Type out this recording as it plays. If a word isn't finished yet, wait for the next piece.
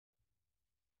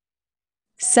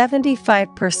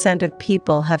75% of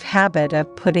people have habit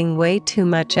of putting way too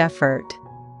much effort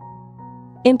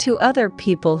into other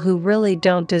people who really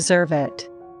don't deserve it.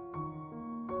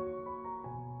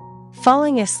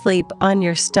 Falling asleep on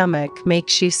your stomach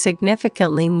makes you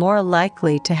significantly more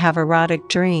likely to have erotic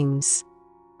dreams.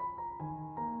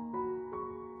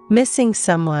 Missing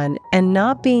someone and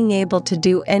not being able to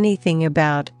do anything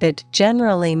about it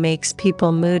generally makes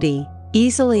people moody,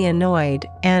 easily annoyed,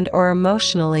 and/or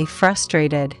emotionally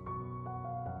frustrated.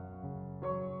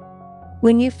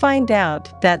 When you find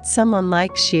out that someone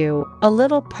likes you, a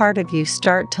little part of you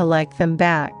starts to like them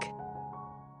back,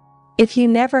 if you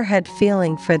never had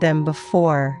feeling for them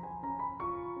before.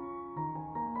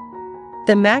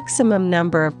 The maximum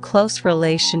number of close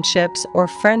relationships or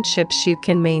friendships you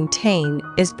can maintain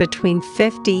is between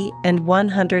 50 and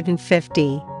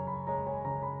 150.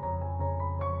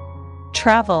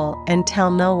 Travel and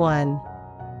tell no one.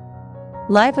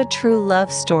 Live a true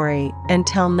love story and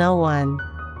tell no one.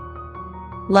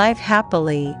 Live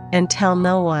happily and tell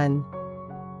no one.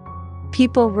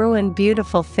 People ruin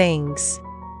beautiful things.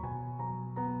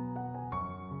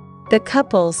 The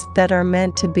couples that are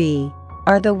meant to be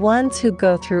are the ones who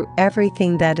go through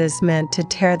everything that is meant to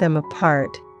tear them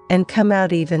apart and come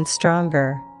out even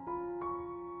stronger.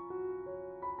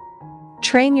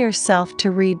 Train yourself to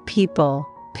read people,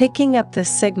 picking up the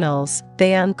signals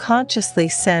they unconsciously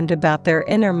send about their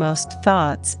innermost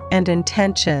thoughts and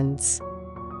intentions.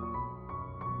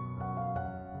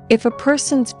 If a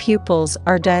person's pupils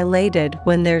are dilated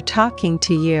when they're talking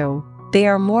to you, they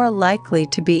are more likely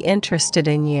to be interested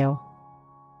in you.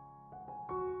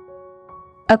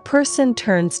 A person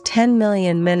turns 10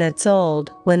 million minutes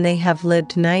old when they have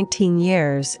lived 19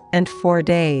 years and 4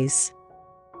 days.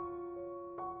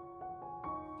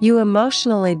 You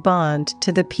emotionally bond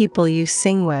to the people you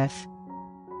sing with.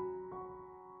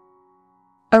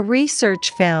 A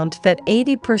research found that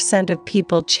 80% of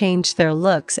people change their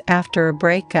looks after a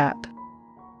breakup.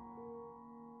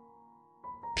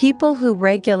 People who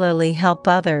regularly help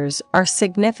others are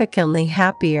significantly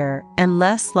happier and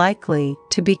less likely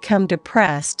to become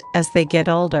depressed as they get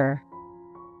older.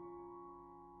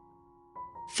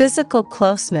 Physical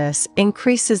closeness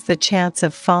increases the chance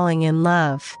of falling in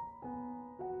love.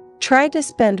 Try to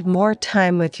spend more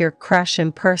time with your crush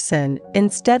in person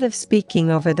instead of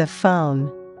speaking over the phone.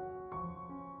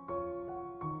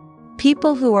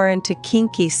 People who are into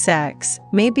kinky sex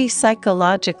may be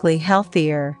psychologically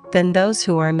healthier than those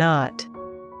who are not.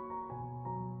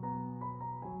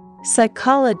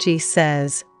 Psychology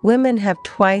says women have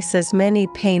twice as many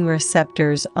pain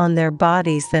receptors on their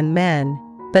bodies than men,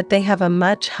 but they have a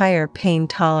much higher pain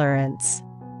tolerance.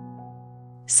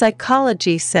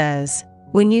 Psychology says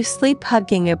when you sleep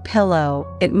hugging a pillow,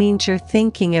 it means you're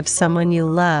thinking of someone you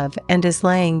love and is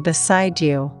laying beside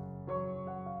you.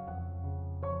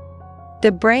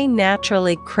 The brain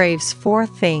naturally craves 4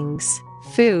 things: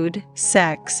 food,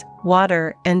 sex,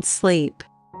 water, and sleep.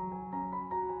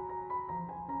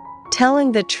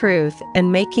 Telling the truth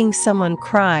and making someone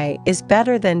cry is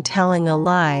better than telling a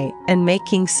lie and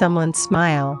making someone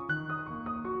smile.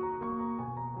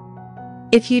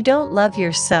 If you don't love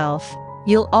yourself,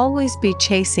 you'll always be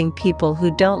chasing people who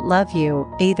don't love you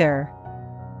either.